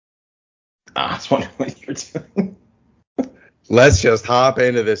I was wondering what you're doing. Let's just hop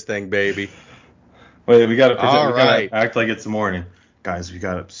into this thing, baby. Wait, we gotta pretend, All we gotta right. act like it's the morning. Guys, we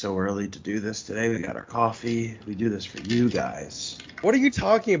got up so early to do this today. We got our coffee. We do this for you guys. What are you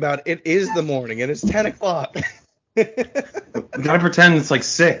talking about? It is the morning and it's 10 o'clock. We gotta pretend it's like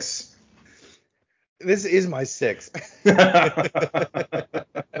 6. This is my 6.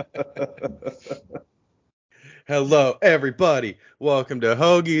 Hello, everybody. Welcome to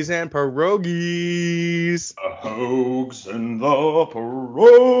Hoagies N Pierogis. Hoags and the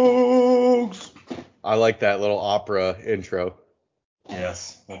Pierogs. I like that little opera intro.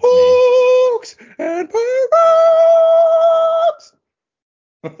 Yes, that's me. Hoags and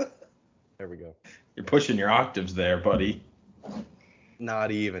Pierogs. There we go. You're pushing your octaves there, buddy.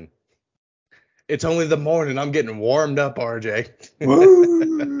 Not even. It's only the morning. I'm getting warmed up, RJ.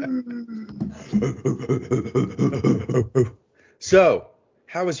 So,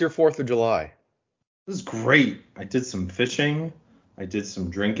 how was your 4th of July? This is great. I did some fishing. I did some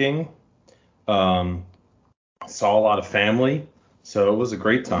drinking. Saw a lot of family. So it was a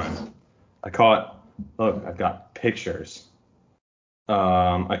great time. I've got pictures.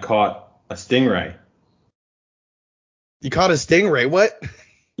 I caught a stingray. You caught a stingray? What?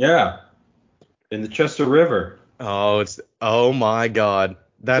 Yeah. In the Chester River. Oh my God.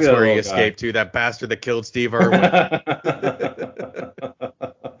 That's Look at where that he little escaped to, that bastard that killed Steve Irwin.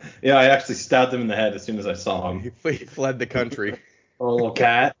 Yeah, I actually stabbed him in the head as soon as I saw him. He fled the country. A little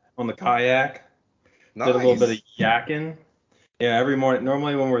cat on the kayak. Nice. Did a little bit of yakking. Yeah, every morning.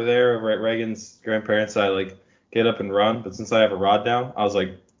 Normally when we're there over at Reagan's grandparents, I like get up and run. But since I have a rod now, I was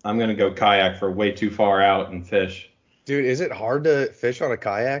like, I'm gonna go kayak for way too far out and fish. Dude, is it hard to fish on a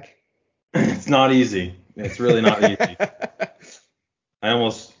kayak? It's not easy. It's really not easy.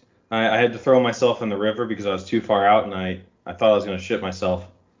 I had to throw myself in the river because I was too far out and I thought I was gonna shit myself.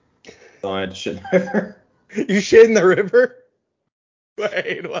 So I had to shit in the river. You shit in the river?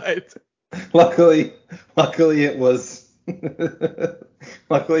 Wait, what? Luckily it was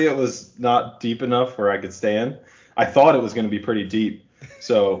luckily it was not deep enough where I could stand. I thought it was going to be pretty deep.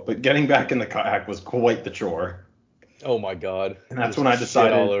 But getting back in the kayak was quite the chore. Oh my God. And that's Just when I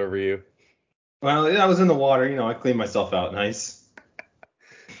decided. Shit all over you. Well, I was in the water, I cleaned myself out nice.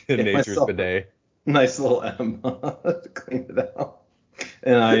 Nature's bidet. Nice little enema to clean it out.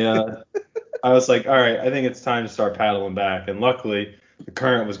 And I was like, all right, I think it's time to start paddling back. And luckily, the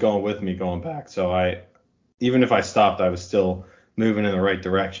current was going with me going back. So even if I stopped, I was still moving in the right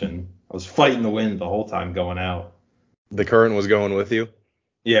direction. I was fighting the wind the whole time going out. The current was going with you?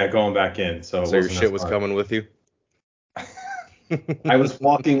 Yeah, going back in. So your shit was coming with you? I was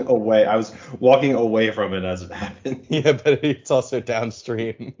walking away. I was walking away from it as it happened. Yeah, but it's also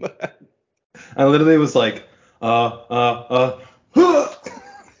downstream. I literally was like, Yeah,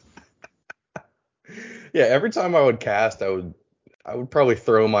 every time I would cast, I would probably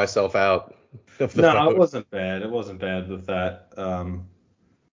throw myself out of the boat. It wasn't bad. It wasn't bad with that.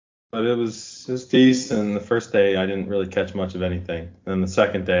 But it was decent. The first day I didn't really catch much of anything. And the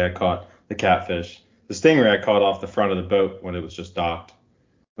second day I caught the catfish. The stingray I caught off the front of the boat when it was just docked.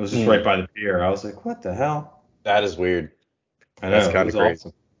 It was just right by the pier. I was like, what the hell? That is weird. I know. That's kind of crazy.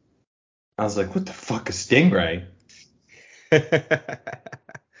 Awesome. I was like, what the fuck is stingray?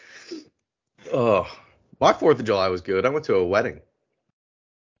 Oh, my 4th of July was good. I went to a wedding.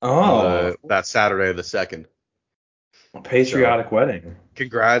 Oh. That Saturday the 2nd. A patriotic wedding.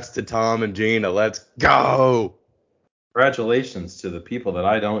 Congrats to Tom and Gina. Let's go. Congratulations to the people that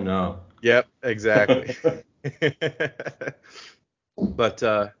I don't know. Yep, exactly. But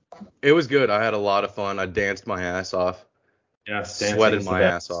it was good. I had a lot of fun. I danced my ass off. Yeah, Sweated my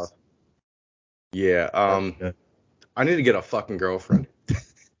ass off. Yeah. I need to get a fucking girlfriend.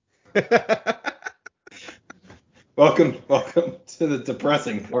 Welcome to the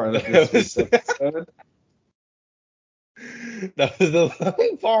depressing part of this episode. That was the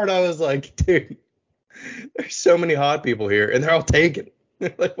long part. I was like, dude, there's so many hot people here, and they're all taken.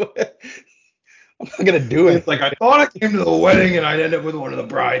 Like, what? I'm not gonna do it. It's like I thought I came to the wedding and I'd end up with one of the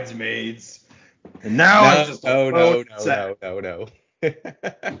bridesmaids, and now I'm just no.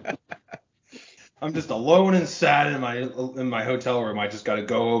 I'm just alone and sad in my hotel room. I just gotta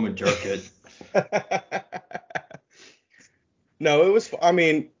go home and jerk it. No, it was. I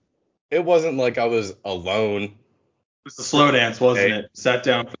mean, it wasn't like I was alone. It was the slow dance, wasn't it? Sat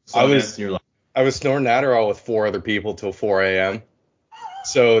down for the slow dance and you're like, I was snorting Adderall with 4 other people till 4 a.m.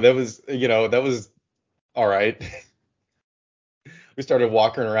 So that was all right. We started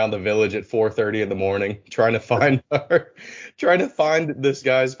walking around the village at 4:30 in the morning, trying to find this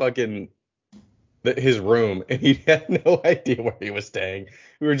guy's fucking his room, and he had no idea where he was staying.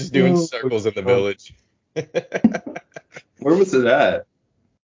 We were just doing Oh, circles in the God. village. Where was it at?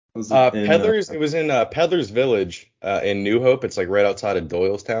 Was it in? Peddlers. It was in Peddlers Village in New Hope. It's like right outside of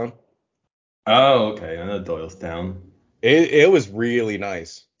Doylestown. Oh, okay. I know Doylestown. It was really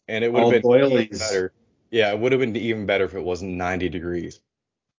nice, and it would have All been even doilies. better. Yeah, it would have been even better if it wasn't 90 degrees.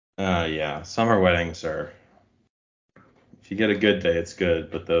 Yeah. Summer weddings are. If you get a good day, it's good.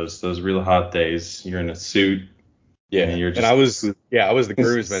 But those real hot days, you're in a suit and Yeah, you're and just I was the whose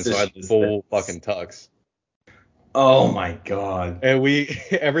groomsman, so I had decision is full this? fucking tux. Oh my God. And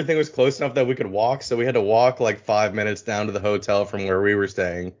everything was close enough that we could walk, so we had to walk like 5 minutes down to the hotel from where we were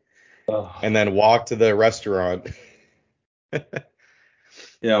staying, Ugh. and then walk to the restaurant.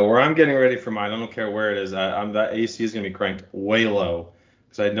 Yeah, where I'm getting ready for mine, I don't care where it is. I'm that AC is gonna be cranked way low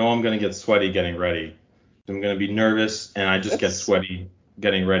because I know I'm gonna get sweaty getting ready. I'm gonna be nervous and I just get That's sweaty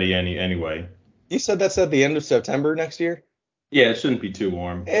getting ready anyway. You said that's at the end of September next year? Yeah, it shouldn't be too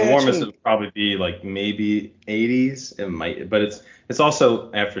warm. The Yeah, it warmest shouldn't. it'll probably be like maybe 80s. It might, but it's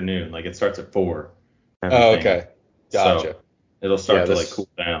also afternoon. Like it starts at 4, Oh, everything. okay. So Gotcha. it'll Yeah, start to like this cool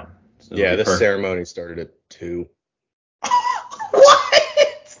down. So it'll yeah, be this perfect. ceremony started at 2.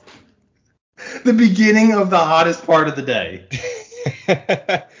 What? The beginning of the hottest part of the day.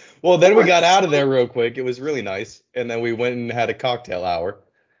 Well, then we got out of there real quick. It was really nice. And then we went and had a cocktail hour.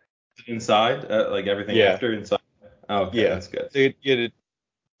 Inside, like everything Yeah. after inside. Okay, Yeah. that's good. So you did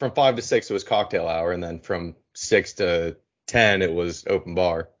from 5 to 6 it was cocktail hour, and then from 6 to 10 it was open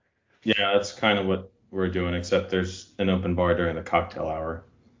bar. Yeah, that's kind of what we're doing, except there's an open bar during the cocktail hour.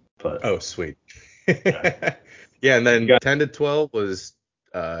 But Oh, sweet. yeah, Yeah, and you then got. 10 to 12 was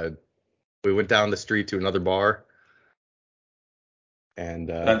uh we went down the street to another bar,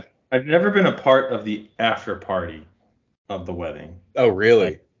 and I've never been a part of the after party of the wedding. oh, Like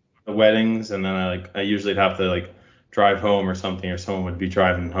really? the weddings, and then I usually have to like drive home or something, or someone would be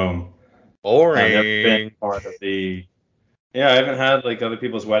driving home. I've never been Boring. part of the. Yeah, I haven't had like other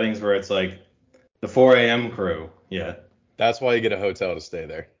people's weddings where it's like the 4 a.m. crew yet. That's why you get a hotel to stay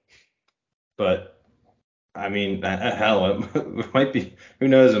there. But I mean, hell, it might be. Who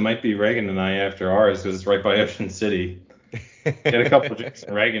knows? It might be Reagan and I after ours because it's right by Ocean City. Get a couple of drinks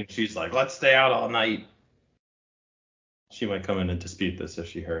and Reagan. She's like, let's stay out all night. She might come in and dispute this if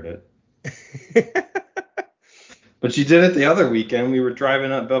she heard it. But she did it the other weekend. We were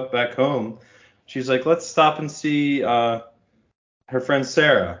driving up back home. She's like, let's stop and see her friend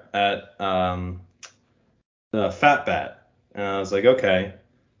Sarah at the Fat Bat. And I was like, okay.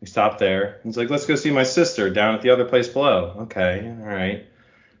 We stopped there. He's like, let's go see my sister down at the other place below. Okay, all right.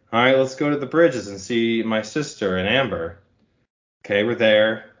 All right, let's go to the bridges and see my sister and Amber. Okay, we're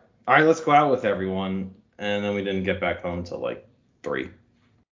there. All right, let's go out with everyone. And then we didn't get back home until like 3.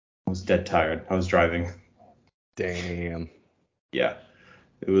 I was dead tired. I was driving. Damn. Yeah,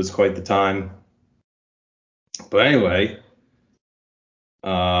 it was quite the time. But anyway, uh,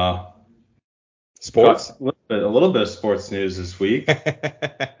 got Sports? a little bit of sports news this week.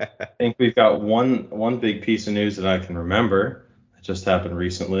 I think we've got one big piece of news that I can remember that just happened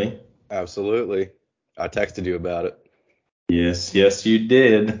recently. Absolutely. I texted you about it. Yes, yes, you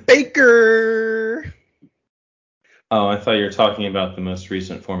did. Baker. Oh, I thought you were talking about the most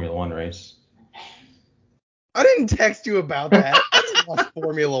recent Formula One race. I didn't text you about that. I didn't watch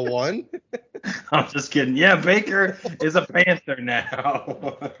Formula One. I'm just kidding. Yeah, Baker is a Panther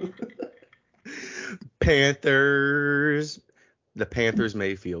now. Panthers. The Panthers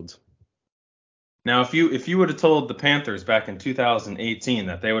Mayfields. Now, if you would have told the Panthers back in 2018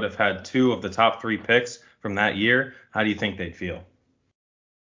 that they would have had 2 of the top 3 picks from that year, how do you think they'd feel?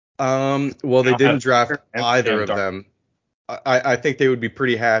 Well, they Now didn't have draft Baker and either Sam of Darnold. them. I think they would be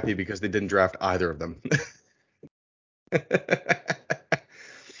pretty happy because they didn't draft either of them.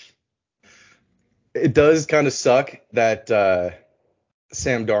 It does kind of suck that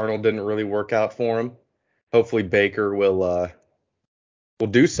Sam Darnold didn't really work out for him. Hopefully Baker will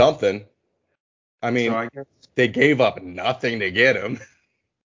do something. I So mean, I guess. they gave up nothing to get him.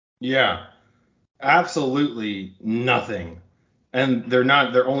 Yeah, absolutely nothing. And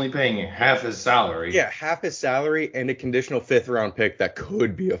they're only paying half his salary. Yeah, half his salary and a conditional 5th round pick that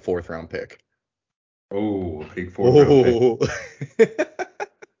could be a 4th round pick. Oh, a big 4th round pick. Oh.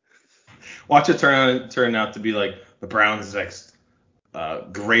 Watch it turn out to be like the Browns' next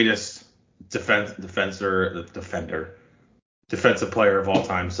greatest defensive player of all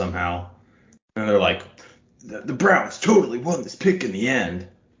time somehow. And they're like, the Browns totally won this pick in the end.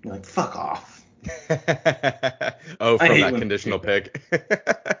 You're like, fuck off. Oh, I from hate that when they do conditional that.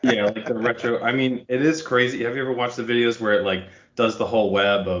 pick. Yeah, like the retro. I mean, it is crazy. Have you ever watched the videos where it like does the whole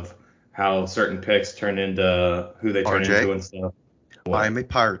web of how certain picks turn into who they turn RJ, into and stuff. What? I'm a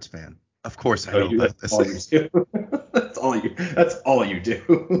Pirates fan. Of course I Oh, know about that's all this. you do. That's all you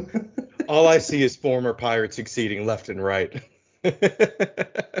do. All I see is former Pirates succeeding left and right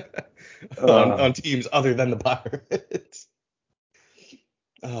on teams other than the Pirates.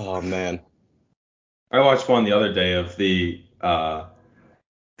 Oh man. I watched one the other day of the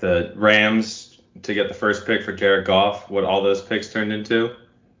Rams to get the first pick for Jared Goff. What all those picks turned into.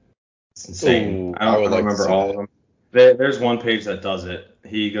 It's insane. Ooh, I I don't would like to remember see all that. of them. There's one page that does it.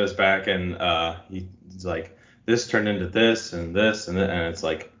 He goes back and he's like, this turned into this and this and it's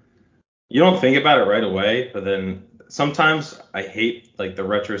like, you don't think about it right away, but then sometimes I hate like the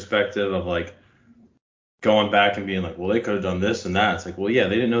retrospective of like going back and being like, well, they could have done this and that. It's like, well, yeah,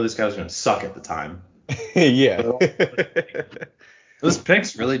 they didn't know this guy was gonna suck at the time. Yeah. But those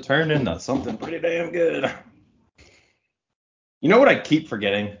picks really turned into something pretty damn good. You know what I keep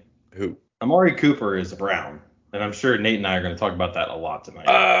forgetting? Who? Amari Cooper is a Brown, and I'm sure Nate and I are going to talk about that a lot tonight.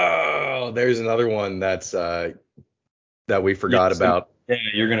 Oh, there's another one that's that we forgot about. Yeah,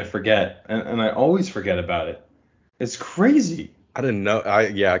 you're going to forget, and I always forget about it. It's crazy. I didn't know.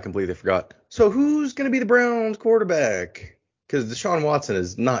 I completely forgot. So who's gonna be the Browns quarterback? Because Deshaun Watson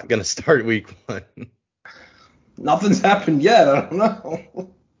is not gonna start week 1. Nothing's happened yet. I don't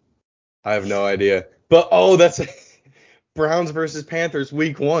know. I have no idea. But that's Browns versus Panthers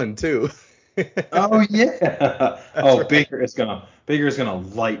week 1 too. Oh yeah. That's Oh, right. Baker's gonna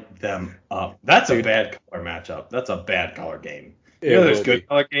light them up. That's a Dude, bad color matchup. That's a bad color game. You it know, there's will good be.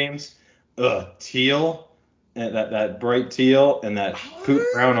 color games. Teal, and that bright teal and that poop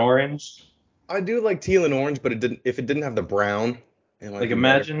brown orange. I do like teal and orange, but if it didn't have the brown, it might Like be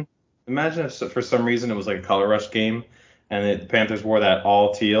better. imagine if for some reason it was like a color rush game, and the Panthers wore that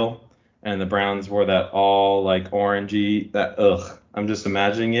all teal, and the Browns wore that all like orangey. I'm just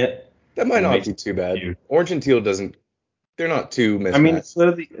imagining it, That might and it not makes be me too bad. cute. Orange and teal they're not too I mean,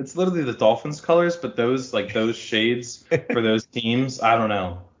 mismatched. it's literally the Dolphins colors, but those shades for those teams, I don't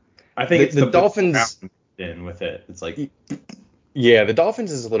know. I think it's The the brown Dolphins, in with it. It's like yeah, the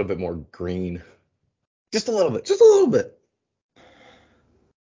Dolphins is a little bit more green. Just a little bit. Just a little bit.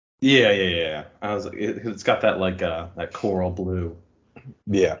 yeah. I was like, it's got that like that coral blue.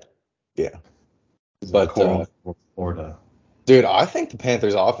 Yeah. Yeah. It's a But coral blue Florida. dude, I think the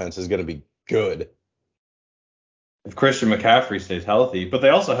Panthers offense is going to be good. If Christian McCaffrey stays healthy, but they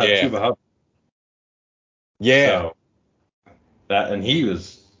also have Yeah. Chuba Hubbard. Yeah. So that and he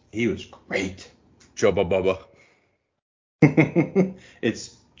was great. Jubba Bubba.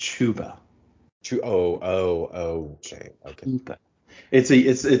 It's Chuba. Okay. Okay. Chuba.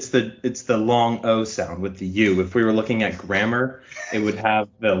 It's the long O sound with the U. If we were looking at grammar, it would have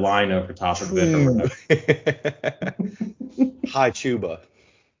the line over top of it or True. whatever. Hi Chuba.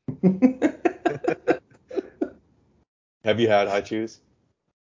 Have you had high chews?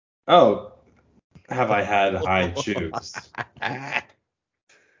 Oh, have I had high chews?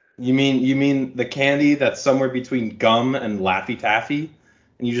 You mean the candy that's somewhere between gum and Laffy Taffy,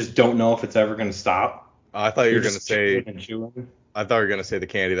 and you just don't know if it's ever gonna stop? I thought you You're were gonna just chewing say and chewing. the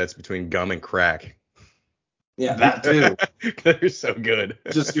candy that's between gum and crack. Yeah, that too. They're so good.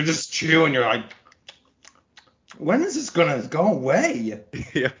 You're just chewing. You're like, when is this gonna go away?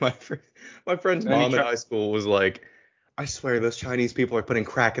 Yeah, my friend's And then you mom in try. high school was like, I swear those Chinese people are putting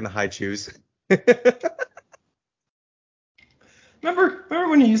crack in the high chews. Remember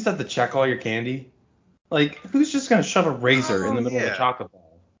when you used to have to check all your candy? Like, who's just gonna shove a razor in Oh the middle of a yeah. chocolate bar?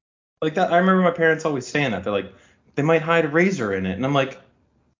 Like that. I remember my parents always saying that. They're like, they might hide a razor in it, and I'm like,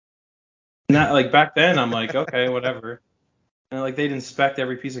 not like back then. I'm like, okay, whatever. And like they'd inspect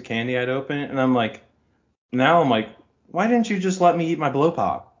every piece of candy I'd open, and I'm like, now I'm like, why didn't you just let me eat my blow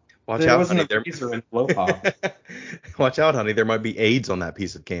pop? Watch There out, wasn't honey. a razor in the blow pop. Watch out, honey. There might be AIDS on that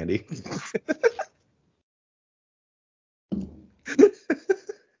piece of candy.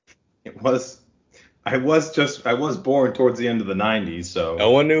 It was. I was born towards the end of the 90s, No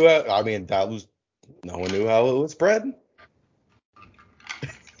so one knew how, I mean, no one knew how it was spread.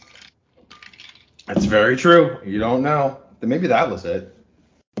 that's very true. You don't know. Then maybe that was it.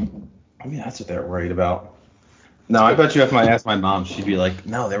 Maybe that's what they're worried about. No, I bet you if I asked my mom, she'd be like,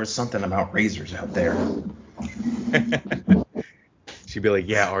 no, there was something about razors out there. She'd be like,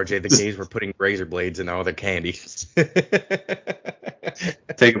 yeah, RJ, the Just gays were putting razor blades in all their candies.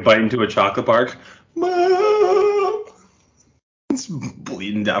 take a bite into a chocolate bar. Mom! It's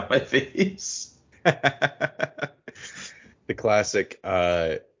bleeding down my face. The classic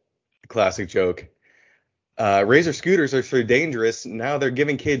joke. Razor scooters are so dangerous. Now they're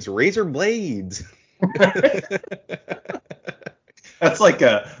giving kids razor blades.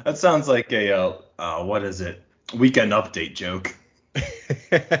 That sounds like a what is it? Weekend update joke.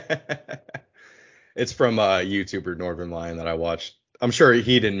 It's from YouTuber Northern Lion that I watched. I'm sure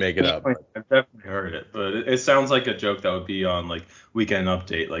he didn't make it up. I've definitely heard it, but it sounds like a joke that would be on like Weekend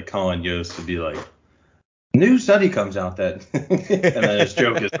Update, like Colin Yost would be like, new study comes out that, and then his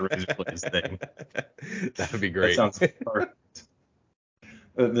joke is the razor blades thing. That would be That great. sounds perfect.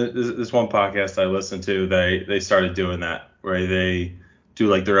 This one podcast I listened to, they started doing that where they do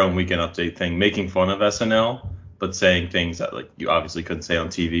like their own Weekend Update thing, making fun of SNL, but saying things that like you obviously couldn't say on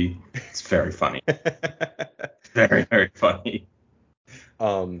TV. It's very funny, very very funny.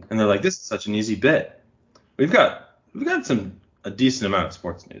 And they're like, this is such an easy bit. We've got a decent amount of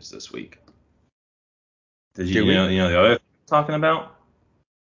sports news this week. Did you know the other thing I'm talking about?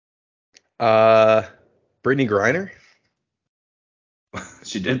 Brittany Griner?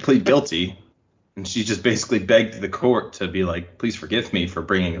 She did plead guilty, and she just basically begged the court to be like, please forgive me for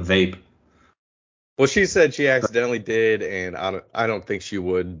bringing a vape. Well, she said she accidentally did, and I don't think she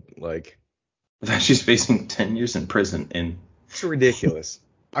would, like. She's facing 10 years in prison. It's ridiculous.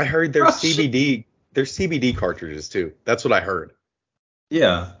 I heard there's CBD cartridges too. That's what I heard.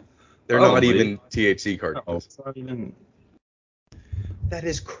 Yeah. They're not even THC cartridges. No, it's not even. That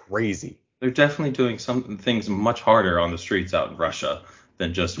is crazy. They're definitely doing some things much harder on the streets out in Russia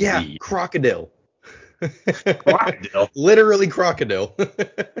than just weed. Crocodile. Crocodile? Literally crocodile.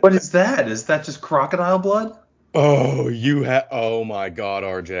 What is that? Is that just crocodile blood? Oh my God,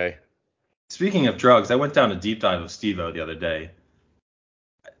 RJ. Speaking of drugs, I went down a deep dive of Steve-O the other day.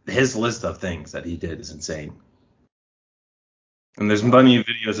 His list of things that he did is insane. And there's plenty of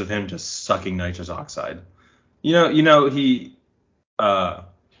videos of him just sucking nitrous oxide. You know he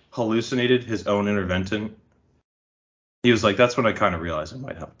hallucinated his own intervention. He was like, that's when I kind of realized I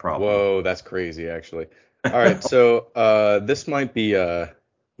might have a problem. Whoa, that's crazy, actually. All right, so this might be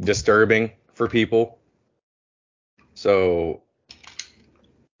disturbing for people. So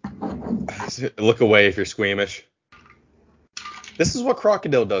look away if you're squeamish. This is what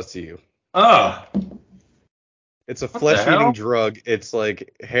crocodile does to you. Oh. It's a flesh-eating drug. It's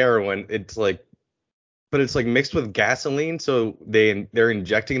like heroin. But it's like mixed with gasoline, so they're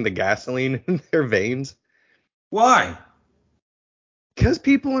injecting the gasoline in their veins. Why? Because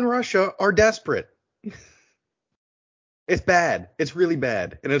people in Russia are desperate. It's bad. It's really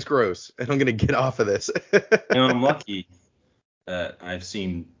bad, and it's gross. And I'm gonna get off of this. I'm lucky that I've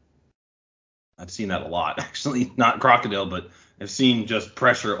seen that a lot, actually. Not crocodile, but I've seen just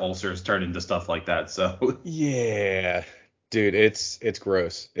pressure ulcers turn into stuff like that. So yeah, dude, it's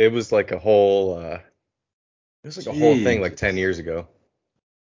gross. It was like a whole thing like 10 years ago.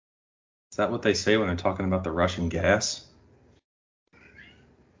 Is that what they say when they're talking about the Russian gas?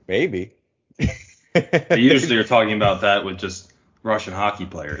 Maybe. They usually are talking about that with just Russian hockey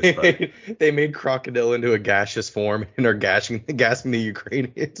players. But they made crocodile into a gaseous form and are gassing the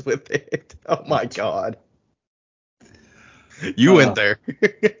Ukrainians with it. Oh my God. You went there.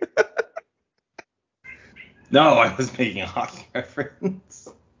 No, I was making a hockey reference.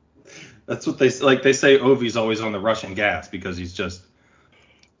 That's what they like. They say Ovi's always on the Russian gas because he's just.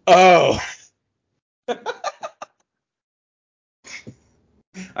 Oh.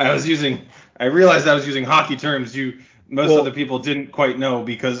 I realized I was using hockey terms most other people didn't quite know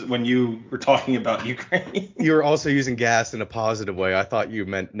because when you were talking about Ukraine. You were also using gas in a positive way. I thought you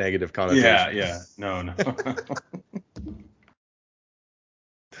meant negative connotation. Yeah. No.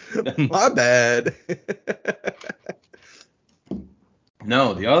 My bad.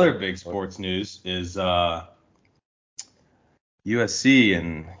 No, the other big sports news is USC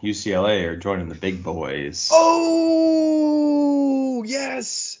and UCLA are joining the big boys. Oh,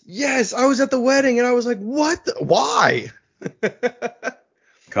 yes. I was at the wedding and I was like, what? Why?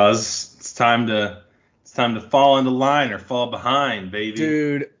 Because it's time to fall into line or fall behind, baby.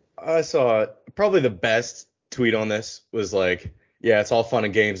 Dude, I saw probably the best tweet on this was like, yeah, it's all fun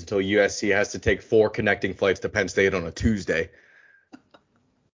and games until USC has to take 4 connecting flights to Penn State on a Tuesday.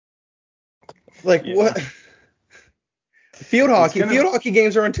 Like, yeah. What? Field hockey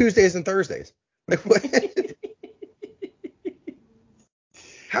games are on Tuesdays and Thursdays. Like, what?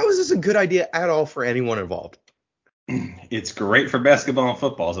 How is this a good idea at all for anyone involved? It's great for basketball and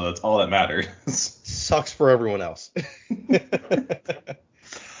football, so that's all that matters. Sucks for everyone else. I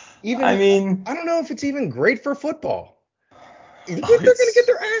don't know if it's even great for football. They're going to get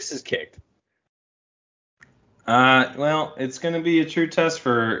their asses kicked. Well, it's going to be a true test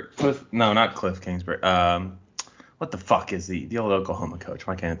for not Cliff Kingsbury. What the fuck is the old Oklahoma coach?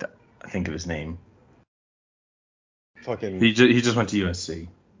 Why can't I think of his name? He just went to USC.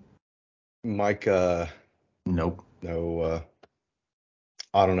 Mike. Nope. No.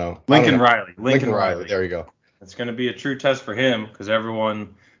 I don't know. Lincoln Riley. Lincoln Riley. There you go. It's going to be a true test for him because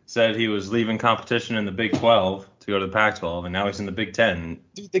everyone said he was leaving competition in the Big 12 to go to the Pac-12, and now he's in the Big 10.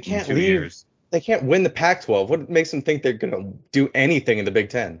 Dude, they can't in 2 leave. years. They can't win the Pac-12. What makes them think they're gonna do anything in the Big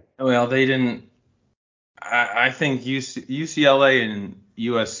 10? Well, they didn't. I think UCLA and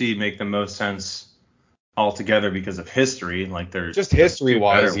USC make the most sense altogether because of history. Like they're Just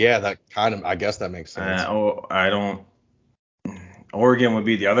history-wise, yeah, I guess that makes sense. I don't. Oregon would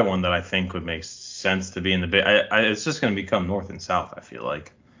be the other one that I think would make sense to be in the Big. It's just going to become North and South. I feel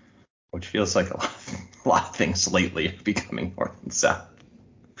like, which feels like a lot of things lately are becoming North and South.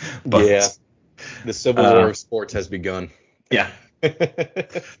 But, yeah, the Civil War of sports has begun. Yeah.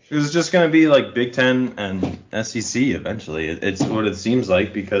 It's just going to be like Big Ten and SEC eventually. It's what it seems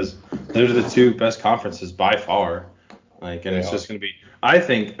like because those are the two best conferences by far. Like, and it's just going to be. I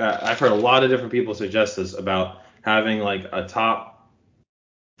think I've heard a lot of different people suggest this about having like a top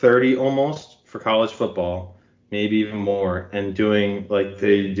 30 almost for college football, maybe even more, and doing like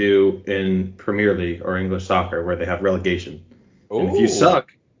they do in Premier League or English soccer where they have relegation. Ooh. And if you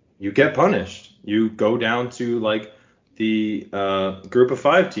suck, you get punished. You go down to like the group of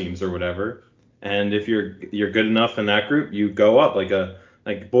 5 teams or whatever, and if you're good enough in that group, you go up.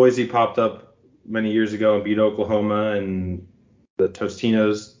 Like Boise popped up many years ago and beat Oklahoma and the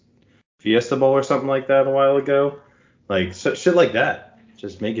Tostinos Fiesta Bowl or something like that a while ago. Like shit like that.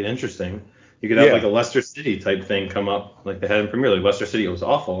 Just make it interesting. You could have like a Leicester City type thing come up like they had in Premier League. Leicester City was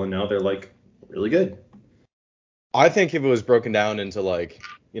awful, and now they're like really good. I think if it was broken down into like,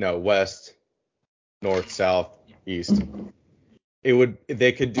 west, north, south, east,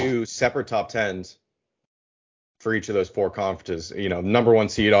 they could do separate top 10s for each of those 4 conferences. Number 1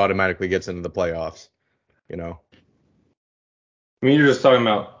 seed automatically gets into the playoffs. I mean, you're just talking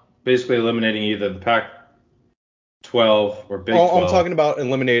about basically eliminating either the Pac-12 or Big 12. I'm talking about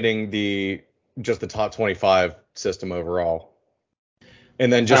eliminating just the top 25 system overall.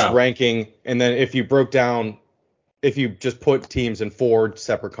 And then just ranking. And then if you just put teams in 4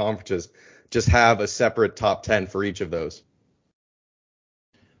 separate conferences, just have a separate top 10 for each of those.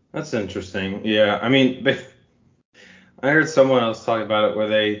 That's interesting. Yeah. I mean, I heard someone else talk about it where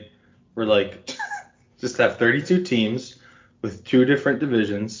they were like, just have 32 teams with 2 different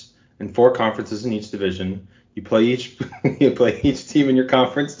divisions and 4 conferences in each division. You play each team in your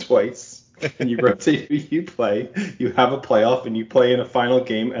conference twice, and you rotate who you play. You have a playoff, and you play in a final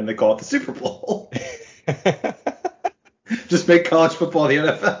game, and they call it the Super Bowl. Just make college football the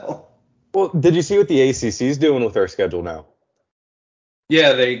NFL. Well, did you see what the ACC is doing with their schedule now?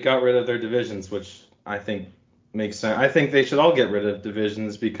 Yeah, they got rid of their divisions, which I think makes sense. I think they should all get rid of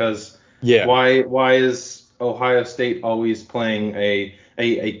divisions because why is Ohio State always playing a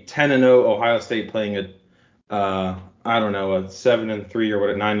 10-0 Ohio State playing a I don't know, a 7-3 or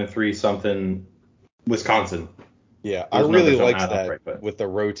what, 9-3 something Wisconsin? Yeah, I really like that with the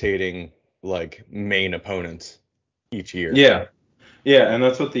rotating like main opponents each year. Yeah, and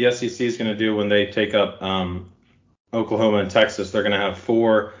that's what the SEC is going to do when they take up Oklahoma and Texas. They're going to have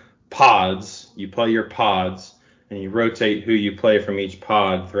 4 pods. You play your pods, and you rotate who you play from each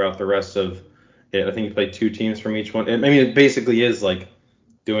pod throughout the rest of it. I think you play 2 teams from each one. I mean, it basically is like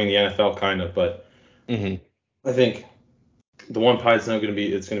doing the NFL kind of, but I think the one pod's now going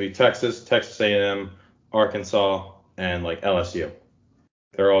to be Texas, Texas A&M, Arkansas, and like LSU.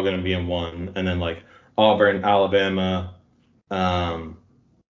 They're all going to be in one, and then like Auburn, Alabama,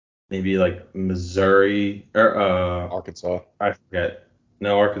 maybe like Missouri or Arkansas. I forget.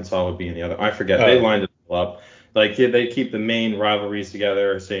 No, Arkansas would be in the other. I forget. They lined it all up. Like they keep the main rivalries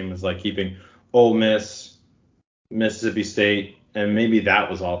together, same as like keeping Ole Miss, Mississippi State, and maybe that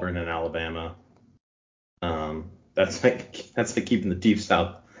was Auburn and Alabama. That's like keeping the Deep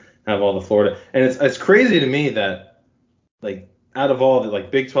South, have all the Florida, and it's crazy to me that like out of all the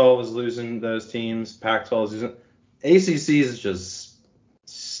like Big 12 is losing those teams, Pac-12 is losing, ACC is just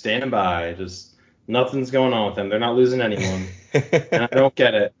standing by, just nothing's going on with them. They're not losing anyone, and I don't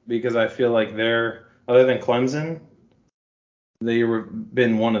get it because I feel like they're other than Clemson, they've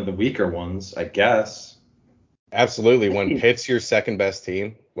been one of the weaker ones, I guess. Absolutely, when Pitt's your second best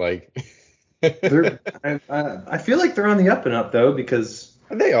team, like. I feel like they're on the up and up though because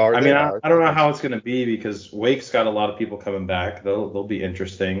they are. I don't know how it's going to be because Wake's got a lot of people coming back. They'll be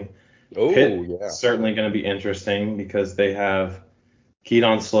interesting. Pitt certainly going to be interesting because they have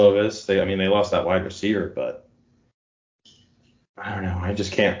Keaton Slovis. They lost that wide receiver, but I don't know. I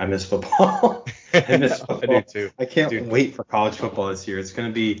just can't. I miss football. I miss football. I do too. I can't wait for college football this year. I think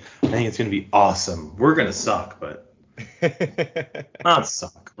it's going to be awesome. We're going to suck, but not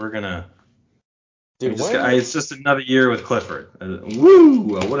suck. We're going to Dude, when? It's just another year with Clifford. Woo!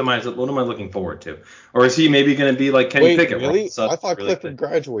 What am I looking forward to? Or is he maybe going to be like Kenny Wait, Pickett? Where all of a really? sudden I thought really Clifford good?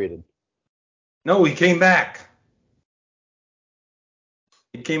 graduated. No, he came back.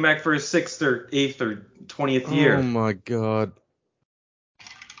 He came back for his 6th or 8th or 20th Oh year. my God.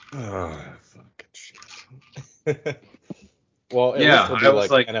 Oh, fucking shit. Well, at least Yeah, he'll be I was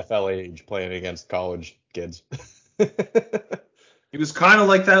like like, NFL age playing against college kids. he was kind of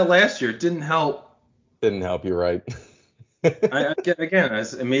like that last year. It didn't help. Didn't help you, right? Again,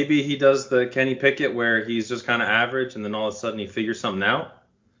 maybe he does the Kenny Pickett where he's just kind of average, and then all of a sudden he figures something out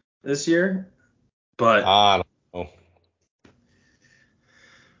this year. But I don't know.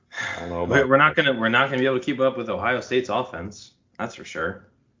 I don't know about we're not that. gonna be able to keep up with Ohio State's offense. That's for sure.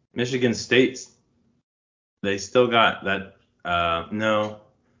 Michigan State, they still got that. No,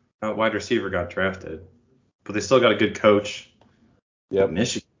 that wide receiver got drafted, but they still got a good coach. Yep.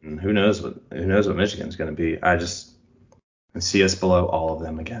 Michigan, who knows what Michigan's gonna be? I just see us below all of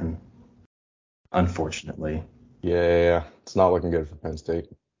them again, unfortunately. Yeah. It's not looking good for Penn State.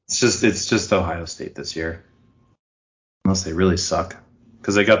 It's just Ohio State this year, unless they really suck,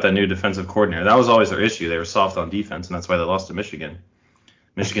 because they got that new defensive coordinator. That was always their issue. They were soft on defense, and that's why they lost to Michigan.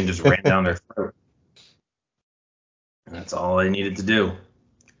 Michigan just ran down their throat, and that's all they needed to do.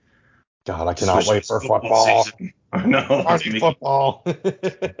 God, I Just cannot wish it wait was for football football. season. I know. Fucking football.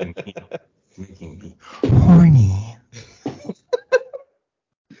 Making me horny.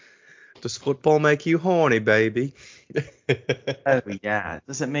 Does football make you horny, baby? Oh yeah.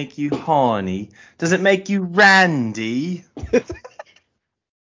 Does it make you horny? Does it make you randy?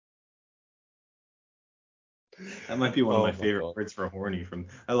 That might be one of Oh my my favorite God. words for horny.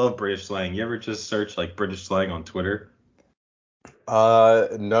 I love British slang. You ever just search like British slang on Twitter?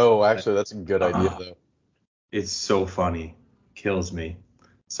 No, actually, that's a good idea Ah, though. it's so funny. Kills me.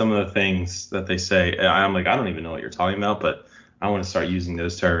 Some of the things that they say, I'm like, I don't even know what you're talking about, but I want to start using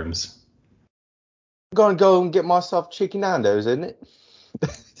those terms. I'm gonna go and get myself chicken Nando's, isn't it?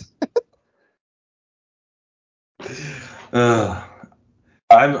 Uh,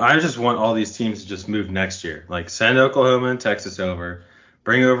 I just want all these teams to just move next year. Like send Oklahoma and Texas over,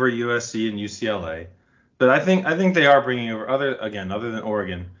 bring over USC and UCLA. But I think they are bringing over other than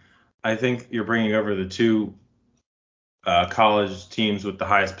Oregon. I think you're bringing over the two college teams with the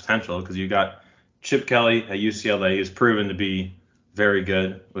highest potential because you got Chip Kelly at UCLA, who's proven to be very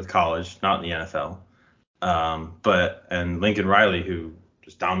good with college, not in the NFL. And Lincoln Riley, who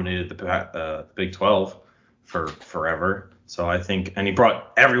just dominated the Big 12 for forever. So I think, and he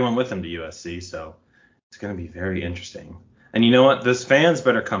brought everyone with him to USC. So it's going to be very interesting. And you know what? Those fans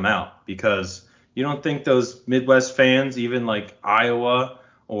better come out because you don't think those Midwest fans, even like Iowa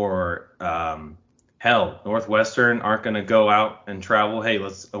or hell, Northwestern, aren't going to go out and travel. Hey,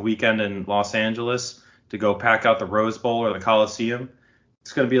 let's a weekend in Los Angeles to go pack out the Rose Bowl or the Coliseum.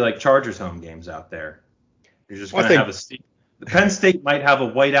 It's going to be like Chargers home games out there. You're just Well, I going to have think the Penn State might have a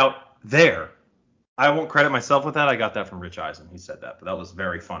whiteout there. I won't credit myself with that. I got that from Rich Eisen. He said that, but that was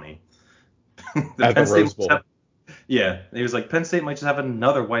very funny. the at the Penn State Rose might just Bowl. have, yeah, he was like Penn State might just have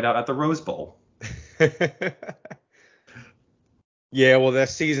another whiteout at the Rose Bowl. Yeah, well, that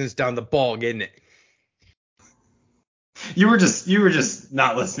season's down the bog, isn't it? You were just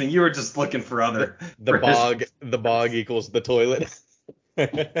not listening. You were just looking for The other the British. bog equals the toilet.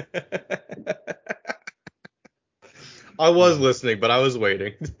 I was listening, but I was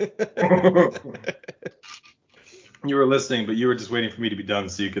waiting. You were listening, but you were just waiting for me to be done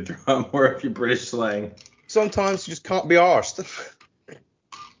so you could throw out more of your British slang. Sometimes you just can't be arsed.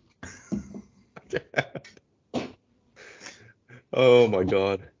 Oh my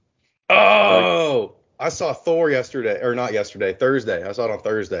God. Oh, I saw Thor yesterday, or not yesterday, Thursday. I saw it on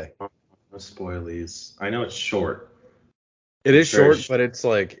Thursday. No spoilies. I know it's short. It is It's very short, but it's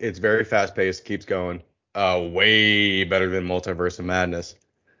like it's very fast paced, keeps going. Way better than Multiverse of Madness.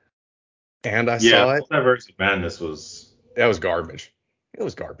 And I yeah. saw it. Multiverse of Madness was That was garbage. It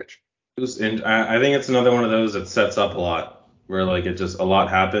was garbage. it was. And I think it's another one of those that sets up a lot, where like it just a lot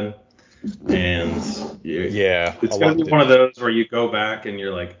happened, and Yeah, a it's gonna lot be did. one of those where you go back and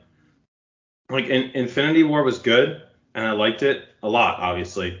you're like Infinity War was good, and I liked it a lot,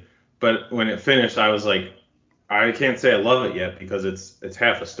 obviously. But when it finished, I was like, I can't say I love it yet because it's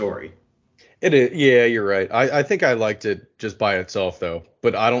half a story. It is. Yeah, you're right. I think I liked it just by itself though,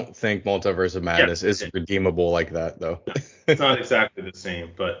 but I don't think Multiverse of Yeah, Madness is redeemable like that though. it's not exactly the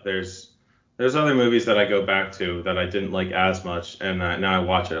same, but there's other movies that I go back to that I didn't like as much, and now I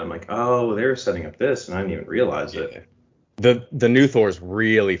watch it, I'm like, oh, they're setting up this, and I didn't even realize it. Yeah. The new Thor's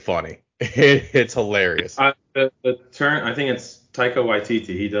really funny. It's hilarious. The turn, I think it's Taika Waititi.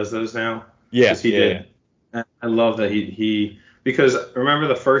 He does those now. Yeah, because he did. Yeah. I love that he because remember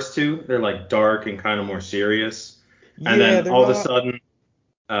the first two, they're like dark and kind of more serious, and Yeah, then they're all of a not. sudden,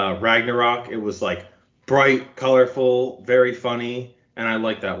 Ragnarok, it was like bright, colorful, very funny, and I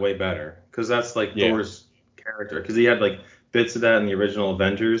like that way better because that's like Yeah, Thor's character because he had like bits of that in the original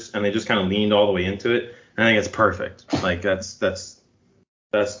Avengers, and they just kind of leaned all the way into it. And I think it's perfect. Like that's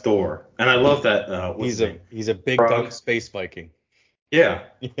Thor, and I love that. What's his name? he's a big dumb Krug. space Viking. Yeah,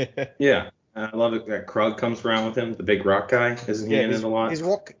 Yeah, yeah. And I love it that Krug comes around with him, the big rock guy. Isn't he in it a lot?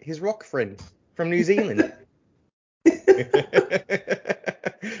 his rock friend from New Zealand.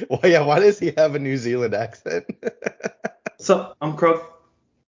 Well, yeah, why does he have a New Zealand accent? So I'm Krug.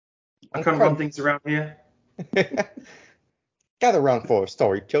 I I'm kind of run Krug. things around here. Gather round for a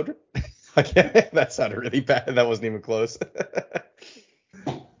story, children. Okay, that sounded really bad. That wasn't even close.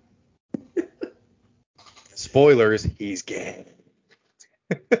 Spoilers, he's gay.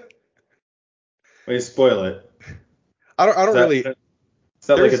 Well, you spoil it. I Is don't that really. is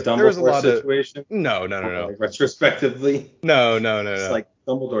that like a There's a Dumbledore lot of situation? no, Like retrospectively, no. it's like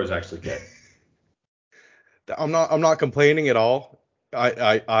Dumbledore's actually gay. I'm not complaining at all.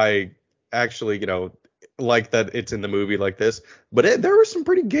 I actually, like that it's in the movie like this, but there were some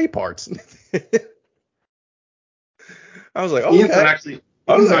pretty gay parts. I was like, Ian's not okay. actually.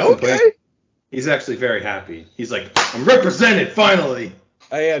 I was Ian's like, not complaining. okay. He's actually very happy. He's like, I'm represented finally.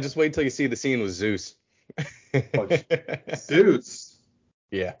 Oh, yeah, just wait till you see the scene with Zeus. Oh, Zeus.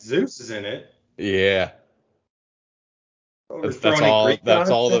 Yeah. Zeus is in it. Yeah. Oh, we're That's throwing in all Greek gods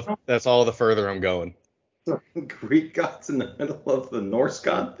now. that's all the further I'm going. Greek gods in the middle of the Norse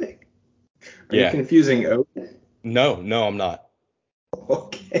god thing. Are you Yeah. confusing Odin? No, I'm not.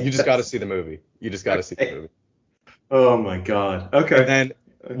 Okay. You just got to see the movie. You just got to see the Okay. movie. Oh my God. And Okay. then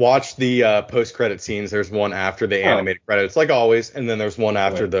watch the post-credit scenes. There's one after the Oh, animated credits, like always, and then there's one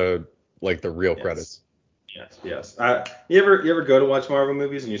after wait. the real Yes. credits. Yes. You ever go to watch Marvel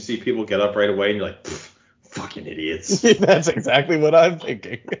movies and you see people get up right away and you're like, fucking idiots. That's exactly what I'm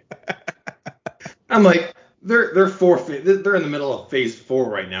thinking. I'm like, they're in the middle of phase 4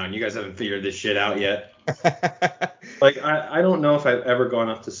 right now and you guys haven't figured this shit out yet. Like I don't know if I've ever gone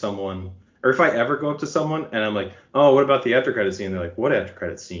up to someone or if I ever go up to someone and I'm like, oh, what about the after credit scene? They're like, what after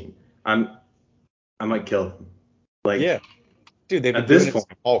credit scene? I might kill them. Yeah, Like dude, they've been at doing this it point,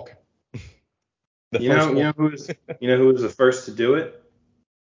 since Hulk. The you first know, you one. know who was the first to do it?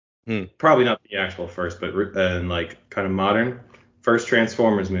 Hmm. Probably not the actual first, but in like kind of modern first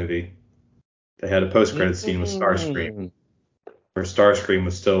Transformers movie. They had a post credit scene with Starscream, Mm. where Starscream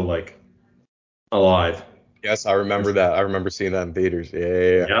was still like alive. Yes, I remember that. I remember seeing that in theaters.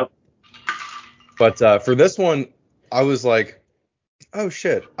 Yeah. Yep. But for this one, I was like, oh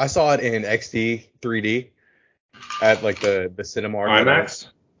shit. I saw it in XD 3D at like the Cinemark, whatever. IMAX,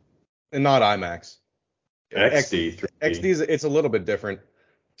 And not IMAX. XD, 3D. XD it's a little bit different.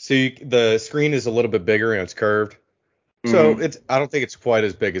 So the screen is a little bit bigger and it's curved. So Mm-hmm. I don't think it's quite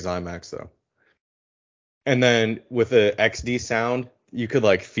as big as IMAX though. And then with the XD sound, you could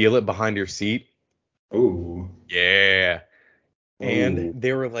like feel it behind your seat. Ooh. Yeah. And Ooh.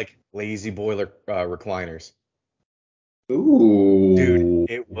 they were like lazy boiler recliners. Dude, Ooh.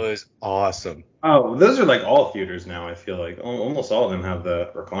 it was awesome. Oh, those are like all theaters now. I feel like almost all of them have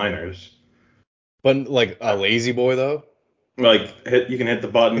the recliners. But like a lazy boy though. Like you can hit the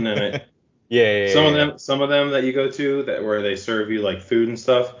button and it. Some of Yeah. them that you go to that where they serve you like food and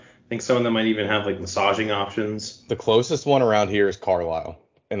stuff. I think some of them might even have like massaging options. The closest one around here is Carlisle,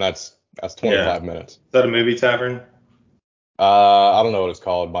 and that's Yeah. 25 minutes. Is that a movie tavern? I don't know what it's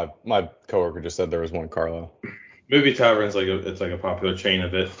called. My coworker just said there was one in Carlisle. Movie tavern's like it's like a popular chain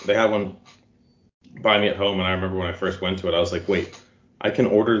of it. They had one by me at home, and I remember when I first went to it, I was like, wait, I can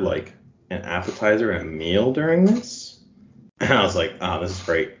order like an appetizer and a meal during this? And I was like, oh, this is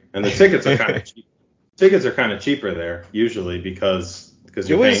great. And the tickets are kind of cheap. Tickets are kind of cheaper there usually because It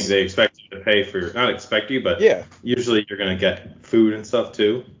you're paying. was They expect you to pay for not expect you, but yeah. usually you're gonna get food and stuff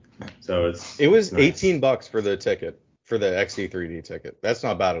too. So It it's was nice. 18 bucks for the ticket for the XD3D ticket. That's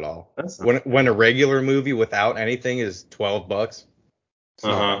not bad at all. That's not When a regular movie without anything is 12 bucks, it's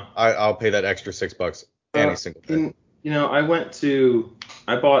not bad. uh-huh. I'll pay that extra $6 any single day.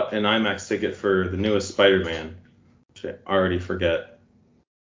 I bought an IMAX ticket for the newest Spider-Man, which I already forget.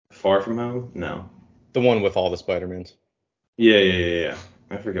 Far From Home? No. The one with all the Spider-Mans. Yeah.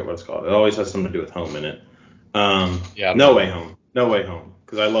 I forget what it's called. It always has something to do with home in it. Yeah, I don't No know Way that. Home. No Way Home.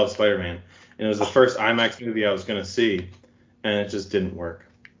 Because I love Spider-Man. And it was the first IMAX movie I was going to see, and it just didn't work.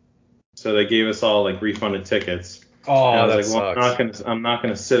 So they gave us all like refunded tickets. And I Oh, was that like, well, sucks. I'm not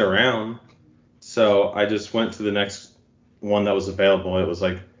gonna sit around. So I just went to the next one that was available. It was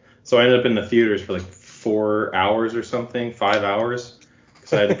like So I ended up in the theaters for like 4 hours or something, 5 hours,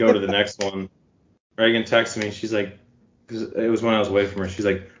 because I had to go to the next one. Reagan texted me. She's like, because it was when I was away from her. She's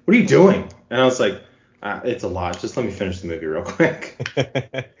like, "What are you doing?" And I was like, "It's a lot. Just let me finish the movie real quick."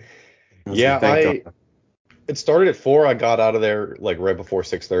 Yeah, Thank God. it started at 4. I got out of there like right before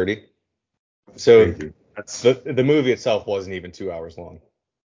 6:30. So Crazy. the movie itself wasn't even 2 hours long,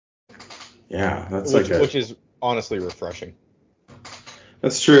 That's which is honestly refreshing.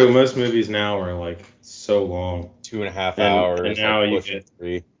 That's true. Most movies now are like so long. 2.5 And hours, now like you pushing get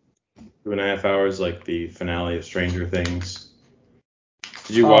 3. 2.5 hours, like the finale of Stranger Things.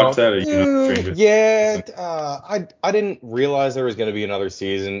 Did you watch Oh, that? Or you know dude, Stranger yeah. Things? I didn't realize there was gonna be another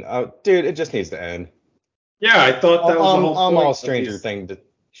season. Dude, it just needs to end. Yeah, I thought that was the whole I'm all point. At least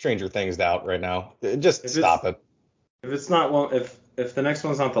Stranger Things out right now. Just if stop it. it's not well, if the next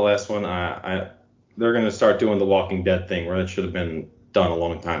one's not the last one, they're gonna start doing the Walking Dead thing where it should have been done a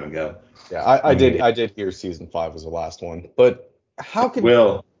long time ago. Yeah, I mean, I did hear season 5 was the last one, but how could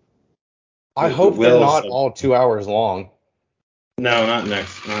Will I hope they're Will not all 2 hours long? no, not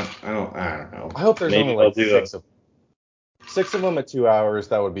next. I don't know. I hope there's only Maybe they'll like do six of them at 2 hours.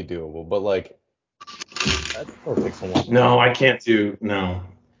 That would be doable, but like that still takes a long No, time. I can't do no.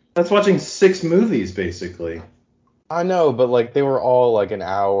 That's watching 6 movies basically. I know, but like they were all like an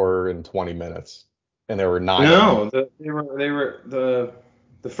hour and 20 minutes, and there were 9 of them. No, they were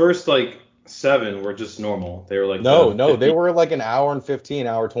the first like 7 were just normal. They were like No, the no, they 50. were like an hour and 15,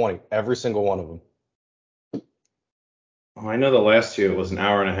 hour 20, every single one of them. Oh, I know the last 2 it was an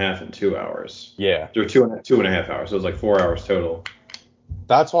hour and a half and 2 hours. Yeah. There were 2.5 hours. So it was like 4 hours total.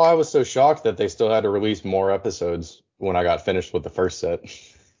 That's why I was so shocked that they still had to release more episodes when I got finished with the first set.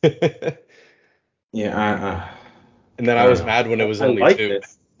 Yeah, And then I I don't was know. mad when it was I only liked 2.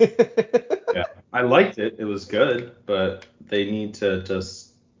 it. Yeah, I liked it. It was good, but they need to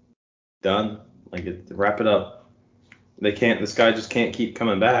just done wrap it up. They can't. This guy just can't keep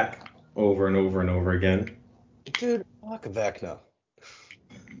coming back over and over and over again. Dude, fuck Vecna.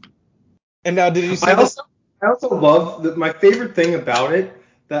 And now, did you see I this? also I also love my favorite thing about it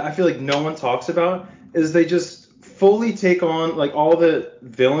that I feel like no one talks about is they just fully take on like all the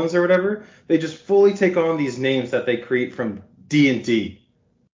villains or whatever. They just fully take on these names that they create from D&D.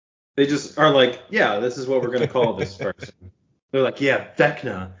 They just are like, yeah, this is what we're gonna call this person. They're like, yeah,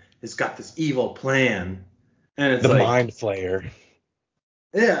 Vecna has got this evil plan, and it's The like, Mind Flayer.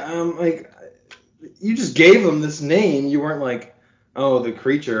 yeah, like you just gave him this name. You weren't like, oh, the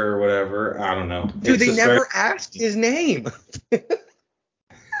creature or whatever. I don't know. Dude, It's they just very. never asked his name.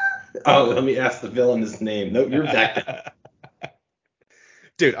 Oh, let me ask the villain his name. No, you're Vecna.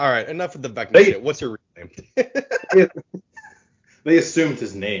 Dude, all right, enough of the Vecna They, shit. What's your real name? they assumed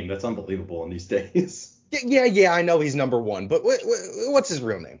his name. That's unbelievable in these days. Yeah, I know he's number 1, but what's his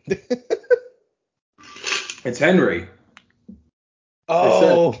real name? It's Henry. They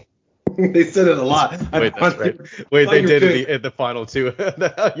said Oh, they said it a lot. wait, that's right. Wait, they did in the final 2.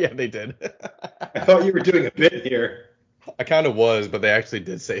 Yeah, they did. I thought you were doing a bit here. I kind of was, but they actually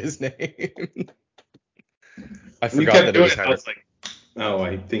did say his name. I You forgot kept that it doing was it. I Henry. was like, oh,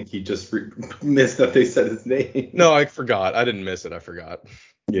 I think he just missed that they said his name. No, I forgot. I didn't miss it. I forgot.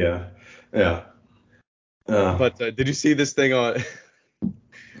 Yeah. Yeah. But did you see this thing on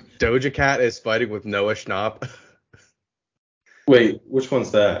Doja Cat is fighting with Noah Schnapp? Wait, which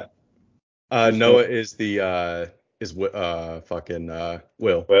one's that? Noah is fucking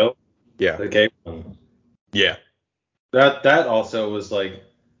Will. Well, Yeah. the gay one. Yeah. That also was like,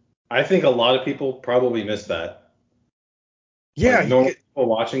 I think a lot of people probably missed that. Yeah, Like normal people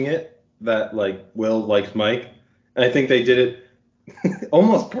watching it, that like Will likes Mike, and I think they did it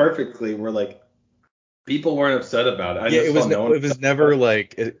almost perfectly. Where like people weren't upset about it. I yeah, just saw no one. it was never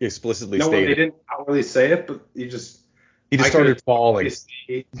like explicitly No one. They stated. didn't really say it, but He just I could started falling.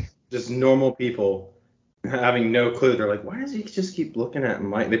 see just normal people having no clue. They're like, why does he just keep looking at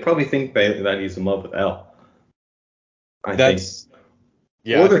Mike? They probably think that he's in love with Elle. I think.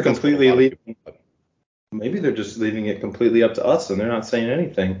 Yeah, Or I they're think that's what a completely lot of people leaving. thought. Maybe they're just leaving it completely up to us, and they're not saying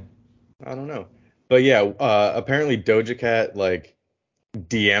anything. I don't know. But yeah, apparently Doja Cat like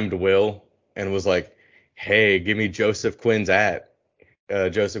DM'd Will and was like, "Hey, give me Joseph Quinn's at."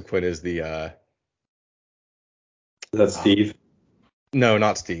 Joseph Quinn is Is that uh, Steve? no,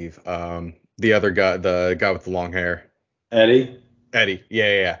 not Steve. The other guy, the guy with the long hair. Eddie? Eddie.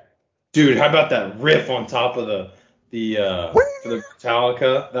 Yeah. Dude, how about that riff on top of the for the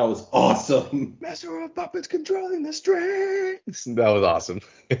Metallica? That was awesome. Master of Puppets controlling the strings. That was awesome.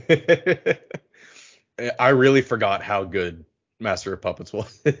 I really forgot how good Master of Puppets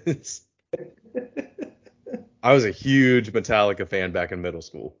was. I was a huge Metallica fan back in middle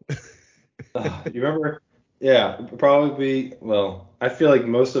school. You remember? Yeah, probably. Well, I feel like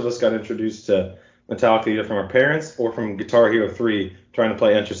most of us got introduced to Metallica either from our parents or from Guitar Hero 3 trying to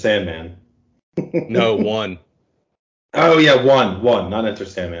play Enter Sandman. No, one. Oh yeah, one, not Enter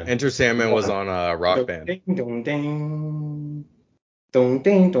Sandman. Enter Sandman was One. on Rock Band. Ding, dong, ding. Dong,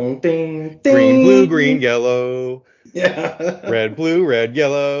 ding, dong, ding, Green, blue, ding. green, yellow. Yeah. Red, blue, red,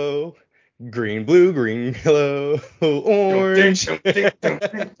 yellow. Green, blue, green, yellow. Orange.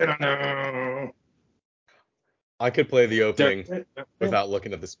 I could play the opening without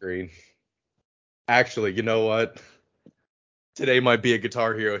looking at the screen. Actually, you know what? Today might be a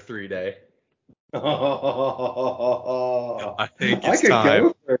Guitar Hero 3 day. I think I it's could time.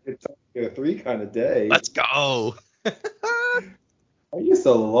 go for a Guitar Hero 3 kind of day. Let's go. I used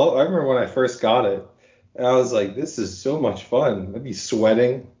to love. I remember when I first got it, and I was like, "This is so much fun." I'd be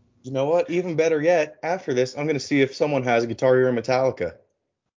sweating. You know what? Even better yet, after this, I'm going to see if someone has a Guitar Hero Metallica.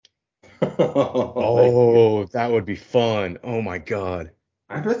 Oh, that would be fun. Oh my God.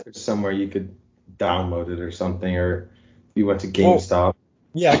 I bet there's somewhere you could download it or something, or you went to Well, GameStop.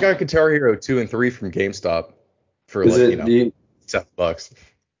 yeah, I got Guitar Hero 2 and 3 from GameStop for Is like, it? $7.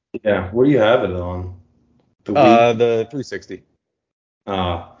 Yeah. Where do you have it on? The Wii. The 360.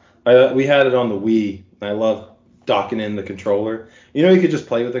 We had it on the Wii. I love docking in the controller. You know, you could just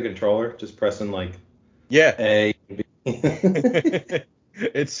play with the controller, just pressing like Yeah. A, B.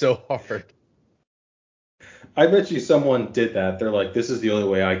 It's so hard. I bet you someone did that. They're like, this is the only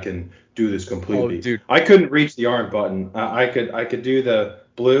way I can do this Oh, completely. dude. I couldn't reach the orange button. I could do the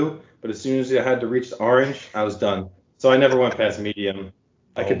blue, but as soon as I had to reach the orange, I was done. So I never went past medium.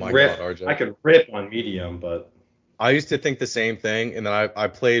 I Oh could my God, rip. I RJ. could rip on medium, but I used to think the same thing, and then I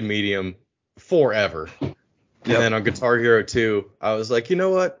played medium forever. And then on Guitar Hero 2, I was like, you know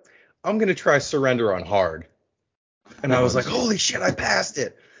what? I'm going to try surrender on hard. And I was like, holy shit, I passed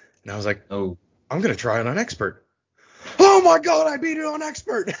it. And I was like, oh, I'm going to try it on expert. Oh my God, I beat it on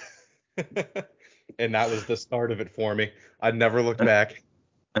expert. And that was the start of it for me. I'd never looked back.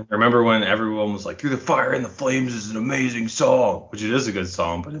 I remember when everyone was like, "Through the Fire and the Flames" is an amazing song, which it is a good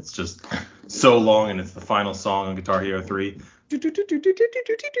song, but it's just so long, and it's the final song on Guitar Hero 3. Through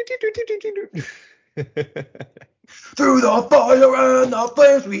the fire and the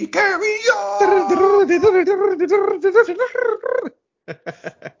flames we carry on.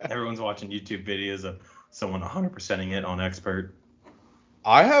 Everyone's watching YouTube videos of someone 100%ing it on expert.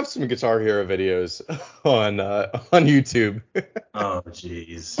 I have some Guitar Hero videos on YouTube. Oh,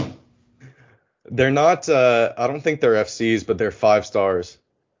 jeez. They're not I don't think they're FCs, but they're 5 stars,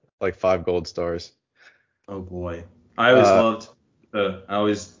 like 5 gold stars. Oh boy. I always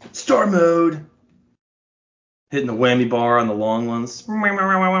loved star mode, hitting the whammy bar on the long ones.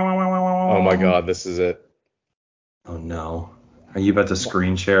 Oh my God, this is it. Oh no. Are you about to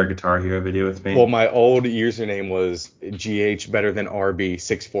screen share a Guitar Hero video with Well, me? my old username was GH better than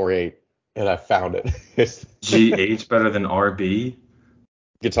RB648, and I found it. It's GH better than RB?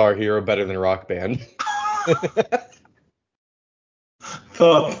 Guitar Hero better than Rock Band.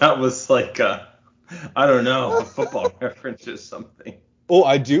 Thought that was like I don't know, a football reference or something. Oh,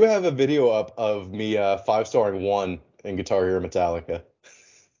 I do have a video up of me 5-starring one in Guitar Hero Metallica.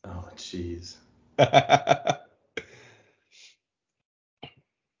 Oh jeez.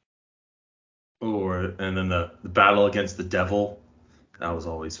 And then the battle against the devil. That was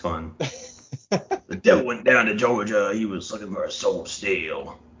always fun. The devil went down to Georgia. He was looking for a soul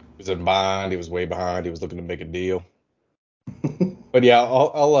steal. He was in behind. He was way behind. He was looking to make a deal. But yeah,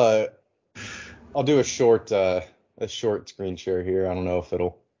 I'll do a short screen share here. I don't know if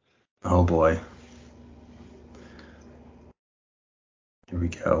it'll. Oh boy. Here we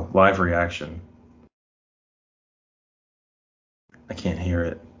go. Live reaction. I can't hear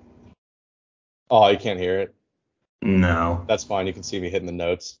it. Oh, you can't hear it. No. That's fine. You can see me hitting the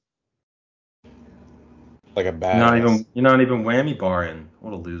notes like a You're not even whammy barring.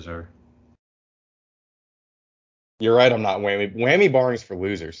 What a loser. You're right. I'm not whammy. Whammy barring's for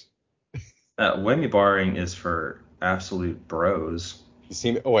losers. Whammy barring is for absolute bros. You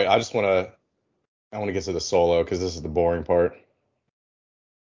see me? Oh wait, I want to get to the solo because this is the boring part.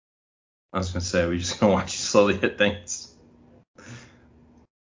 I was gonna say, we just gonna watch you slowly hit things.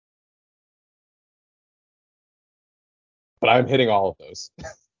 But I'm hitting all of those.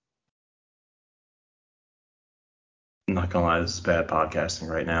 I'm not gonna lie, this is bad podcasting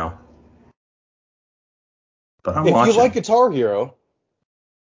right now. But I'm If watching. you like Guitar Hero,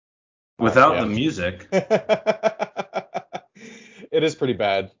 Without actually, the music. it is pretty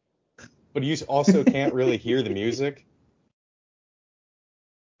bad. But you also can't really hear the music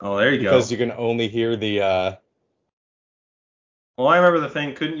Oh, there you because go. you can only hear the Well, I remember the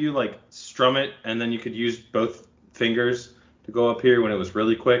thing. Couldn't you like strum it and then you could use both fingers to go up here when it was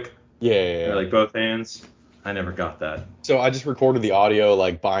really quick? Yeah. Or like both hands? I never got that. So I just recorded the audio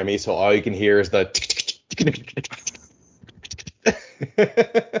like by me, so all you can hear is the.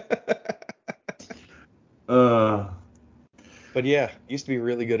 But yeah, used to be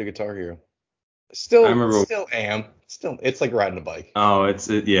really good at Guitar Hero. I Still remember. am. Still, it's like riding a bike. Oh,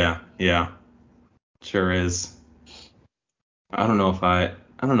 yeah, sure is. I don't know if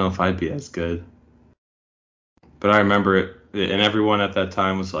I'd be as good, but I remember it, and everyone at that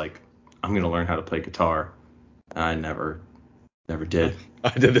time was like, "I'm gonna learn how to play guitar." And I never did.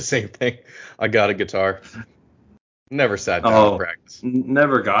 I did the same thing. I got a guitar. Never sat down to Oh, practice.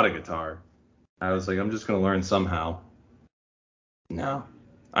 never got a guitar. I was like, I'm just gonna learn somehow. No,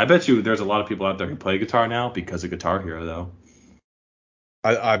 I bet you there's a lot of people out there who play guitar now because of Guitar Hero, though.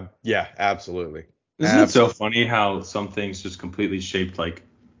 Yeah, absolutely. Isn't it so funny how some things just completely shaped like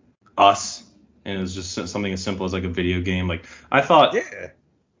us, and it was just something as simple as like a video game. Like I thought Yeah.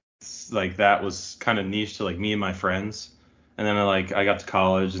 like that was kind of niche to like me and my friends, and then I got to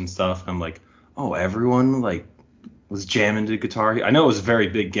college and stuff, and I'm like, oh, everyone like was jamming to Guitar Hero. I know it was a very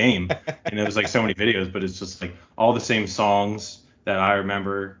big game, and it was like so many videos, but it's just like all the same songs that I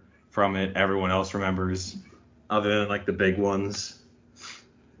remember from it. Everyone else remembers, other than like the big ones.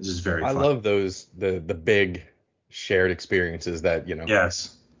 It's just very I fun. love those the big shared experiences that,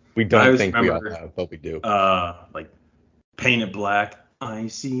 Yes, we I don't always think we all remember have, but we do. like Paint It Black. I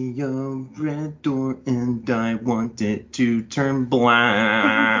see a red door and I want it to turn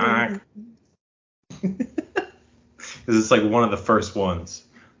black. Because it's like one of the first ones.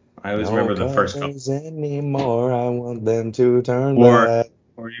 I always No remember the first couple. colors anymore. I want them to turn Or black.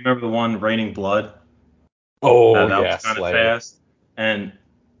 or you remember the one Raining Blood? Oh That yeah, was kind of Slayer. fast. And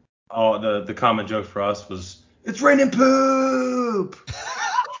the common joke for us was it's raining poop.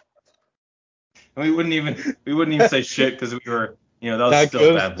 And we wouldn't even say shit because we were that was That still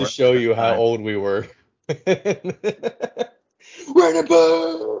goes bad to work show at you the how time. old we were. Raining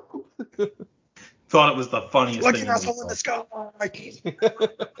boo! Thought it was the funniest Look thing at in us the all in the world. sky.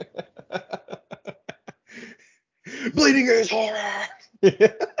 Bleeding is horror.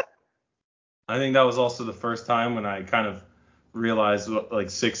 I think that was also the first time when I kind of realized what like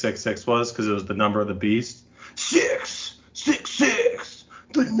 666 was because it was the number of the beast. 666,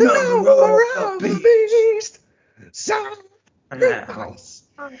 the The number number of of the the beast. beast. Ow. Sacrifice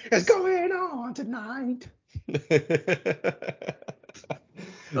is going on tonight.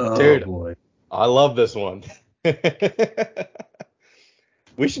 Oh Dude, boy. I love this one.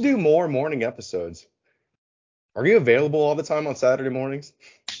 We should do more morning episodes. Are you available all the time on Saturday mornings?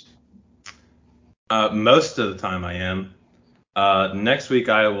 Most of the time I am. Next week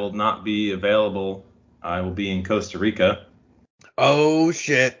I will not be available. I will be in Costa Rica. Oh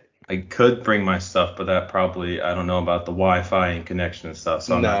shit. I could bring my stuff, but that probably I don't know about the Wi-Fi and connection and stuff,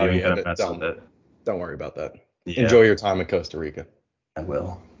 so I'm not No, even yeah, gonna mess with it. don't worry about that. Yeah, Enjoy your time in Costa Rica. I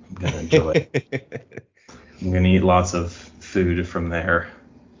will. I'm gonna enjoy it. I'm gonna eat lots of food from there.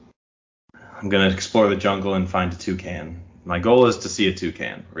 I'm gonna explore the jungle and find a toucan. My goal is to see a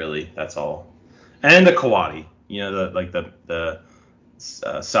toucan, really. That's all. And a coati. The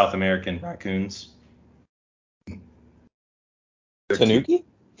South American raccoons. They're cute. Tanuki?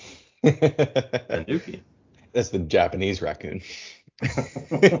 Tanuki. That's the Japanese raccoon.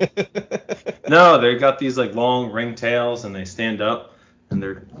 No, they got these like long ringtails and they stand up and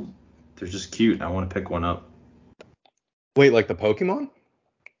they're just cute. I want to pick one up. Wait, like the Pokemon?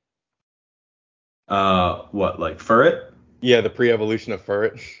 What like furret? Yeah, the pre-evolution of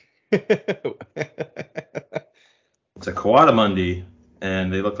Furret. It's a coatimundi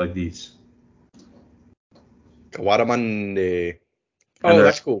and they look like these. Kawatamande. And Oh,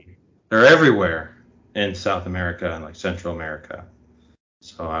 that's cool. they're everywhere in South America and like Central America.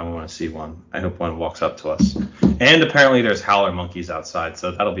 So I want to see one. I hope one walks up to us. And apparently there's howler monkeys outside,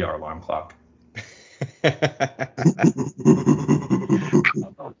 so that'll be our alarm clock.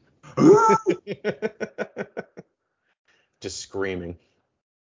 Just screaming.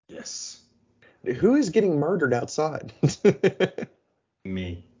 Yes, Who is getting murdered outside?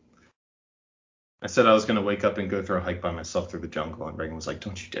 me. I said I was going to wake up and go for a hike by myself through the jungle, and Reagan was like,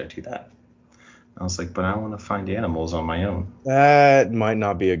 "Don't you dare do that." I was like, "But I want to find animals on my own." That might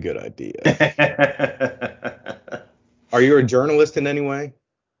not be a good idea. Are you a journalist in any way?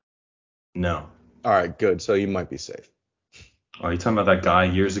 No. All right, good. So you might be safe. Oh, you talking about that guy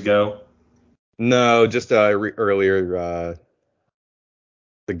years ago? No, just earlier,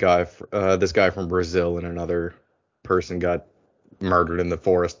 this guy from Brazil and another person got murdered in the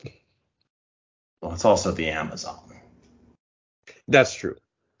forest. Well, it's also the Amazon. That's true.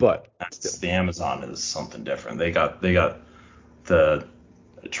 But That's the Amazon is something different. They got the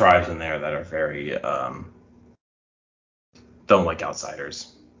tribes in there that are very don't like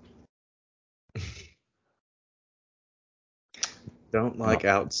outsiders. don't like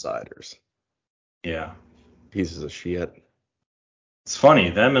outsiders. Yeah. Pieces of shit. It's funny,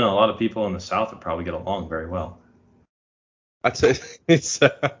 them and a lot of people in the South would probably get along very well. I'd say it's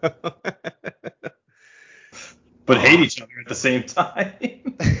but hate each other at the same time.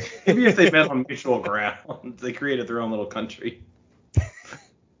 Maybe if they met on mutual ground, they created their own little country.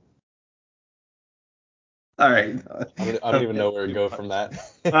 All right. I don't even know where to go from that.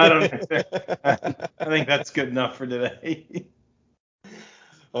 I don't. I think that's good enough for today.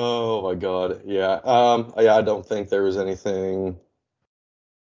 Oh my God. Yeah. Yeah. I don't think there was anything.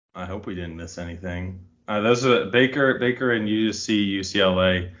 I hope we didn't miss anything. Those are Baker and USC,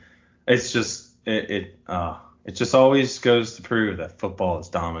 UCLA. It's just it just always goes to prove that football is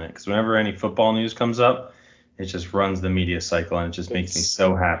dominant. Because whenever any football news comes up, it just runs the media cycle and it just makes me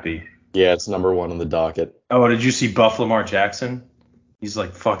so happy. Yeah, it's number one on the docket. Oh, did you see Buff Lamar Jackson? He's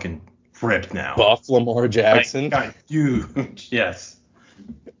like fucking ripped now. Buff Lamar Jackson? Like, huge. Yes.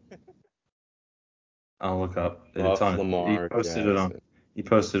 I'll look up. Buff Lamar Jackson. He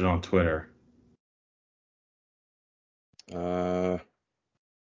posted it on Twitter. I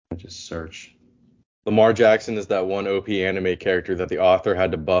just search. Lamar Jackson is that one OP anime character that the author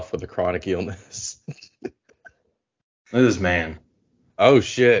had to buff with a chronic illness. Look at this man. Oh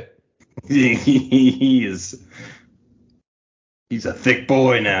shit. He's a thick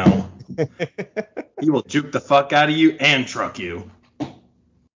boy now. He will juke the fuck out of you and truck you.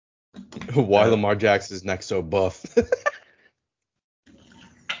 Why Lamar Jackson's neck so buff?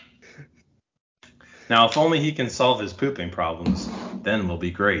 Now, if only he can solve his pooping problems, then we'll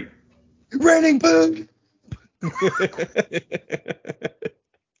be great. Raining poop.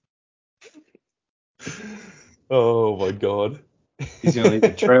 Oh my God. He's gonna leave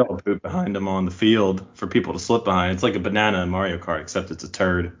a trail of poop behind him on the field for people to slip behind. It's like a banana in Mario Kart, except it's a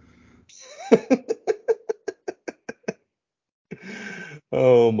turd.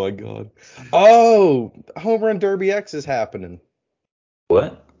 Oh my God. Oh, Home Run Derby X is happening.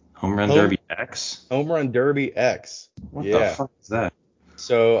 What? Home Run Derby X? Home Run Derby X. What the fuck is that?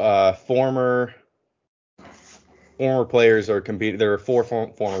 So, former players are competing. There are four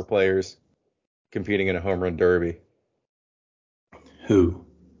former players competing in a home run derby. Who?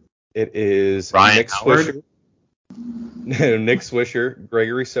 It is Ryan Nick Howard? Swisher, Nick Swisher,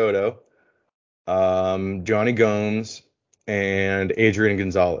 Gregory Soto, Johnny Gomes, and Adrian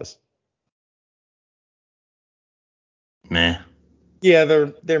Gonzalez. Meh. Yeah,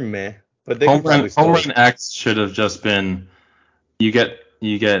 they're meh, but they home can probably run X should have just been you get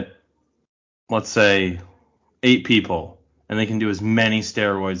let's say 8 people and they can do as many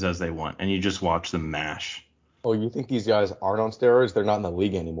steroids as they want and you just watch them mash. Oh, you think these guys aren't on steroids? They're not in the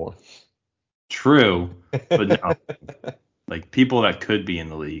league anymore. True, but no. Like people that could be in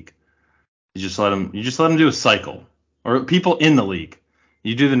the league. You just let them do a cycle. Or people in the league.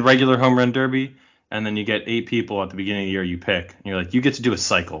 You do the regular home run derby and then you get 8 people at the beginning of the year you pick. And you're like, you get to do a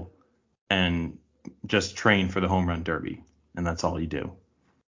cycle and just train for the home run derby. And that's all you do.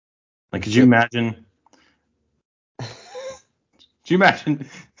 Like, could you imagine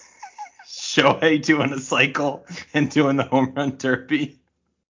Shohei doing a cycle and doing the home run derby?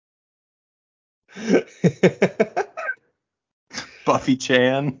 Buffy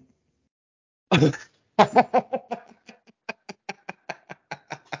Chan. That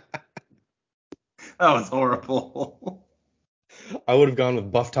was horrible. I would have gone with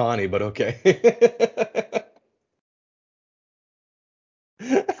Buff Tawny, but okay.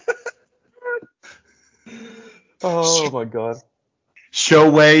 Oh my God.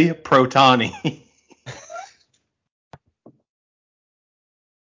 Shohei Protani.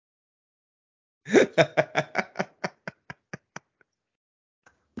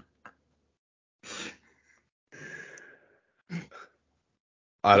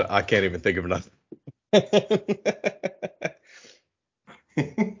 I can't even think of enough.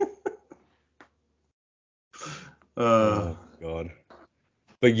 Oh God.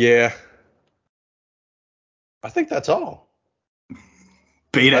 But yeah, I think that's all.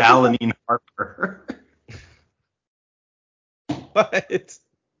 Beta Alanine Harper. What?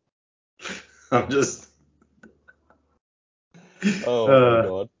 I'm just. Oh my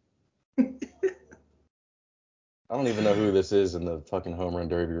God. I don't even know who this is in the fucking home run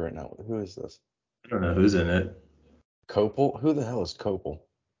derby right now. Who is this? I don't know who's in it. Copel? Who the hell is Copel?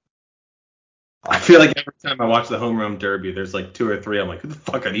 I feel like every time I watch the home run derby, there's like 2 or 3. I'm like, who the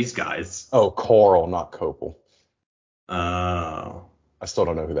fuck are these guys? Oh, Coral, not Copel. Oh. I still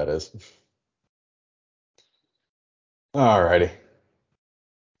don't know who that is. Alrighty.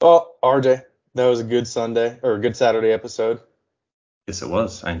 Well, RJ, that was a good Sunday or a good Saturday episode. Yes, it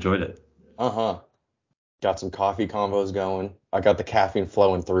was. I enjoyed it. Uh-huh. Got some coffee combos going. I got the caffeine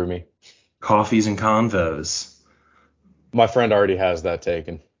flowing through me. Coffees and convos. My friend already has that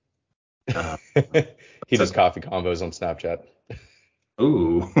taken. Uh, He does okay. coffee combos on Snapchat.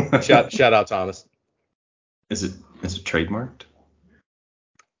 Ooh. Shout out Thomas. Is it trademarked?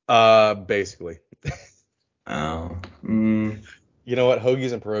 Basically. Oh. You know what?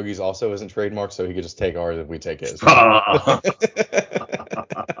 Hoagies and Pierogies also isn't trademarked, so he could just take ours if we take his.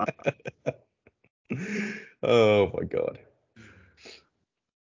 Oh my God.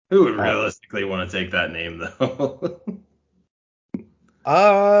 Who would realistically want to take that name though?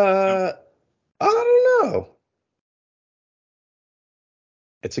 I don't know.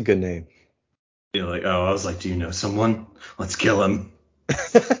 It's a good name. You're like, oh, I was like, do you know someone? Let's kill him.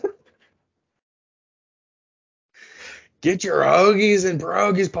 Get your Hoagies and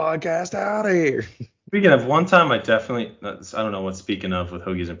Pierogies podcast out of here. Speaking of, one time I don't know what speaking of with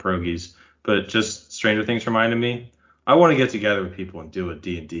Hoagies and Pierogies, but just Stranger Things reminded me. I want to get together with people and do a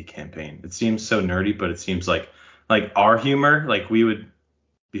D&D campaign. It seems so nerdy, but it seems like our humor, like we would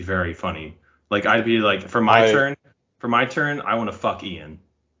be very funny. Like I'd be like, for my turn, I want to fuck Ian.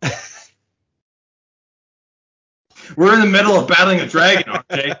 We're in the middle of battling a dragon,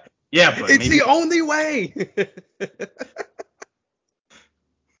 RJ. Yeah, but it's the only way.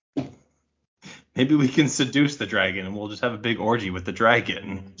 Maybe we can seduce the dragon and we'll just have a big orgy with the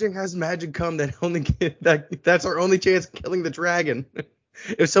dragon. RJ has magic come that's our only chance of killing the dragon.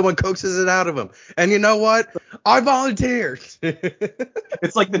 If someone coaxes it out of him. And you know what? I volunteer.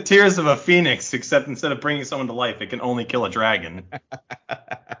 It's like the tears of a phoenix, except instead of bringing someone to life, it can only kill a dragon.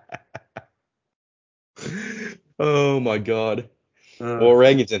 Oh my God. Well,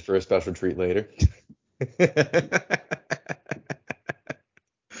 Reagan's in for a special treat later.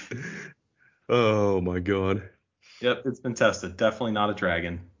 Oh my God. Yep, it's been tested. Definitely not a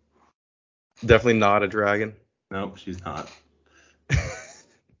dragon. Definitely not a dragon. Nope, she's not.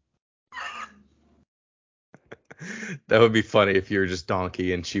 That would be funny if you were just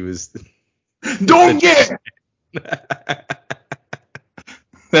Donkey and she was. Donkey!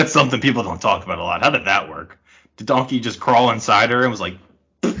 That's something people don't talk about a lot. How did that work? Did Donkey just crawl inside her and was like,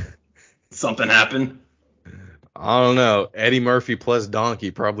 something happened? I don't know. Eddie Murphy plus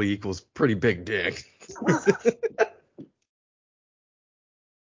Donkey probably equals pretty big dick.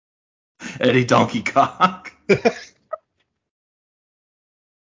 Eddie Donkey Cock.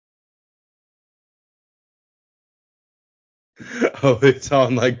 Oh, it's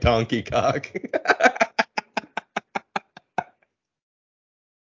on like Donkey Cock.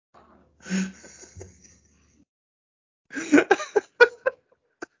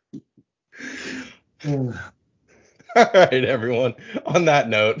 All right, everyone. On that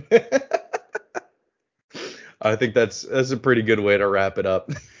note, I think that's a pretty good way to wrap it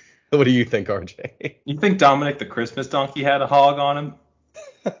up. What do you think, RJ? You think Dominic the Christmas donkey had a hog on him?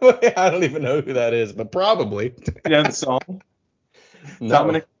 I don't even know who that is, but probably. You know the song? No.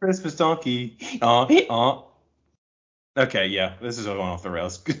 Dominic the Christmas donkey. Okay, yeah, this is going off the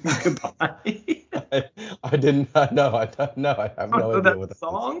rails. Goodbye. I didn't know. I have no idea what that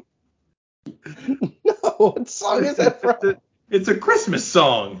song. No, what song is that from? It's a Christmas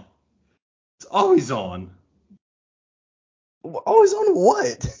song. It's always on. Always on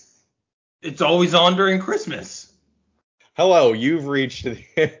what? It's always on during Christmas. Hello, you've reached.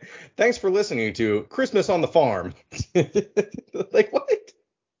 Thanks for listening to Christmas on the Farm. Like what?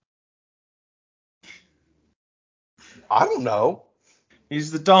 I don't know.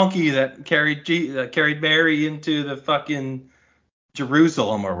 He's the donkey that carried Mary into the fucking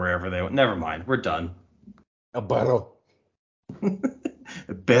Jerusalem or wherever they went. Never mind. We're done. A burro.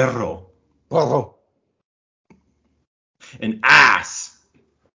 Perro. Burro. An ass.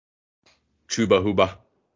 Chuba Huba.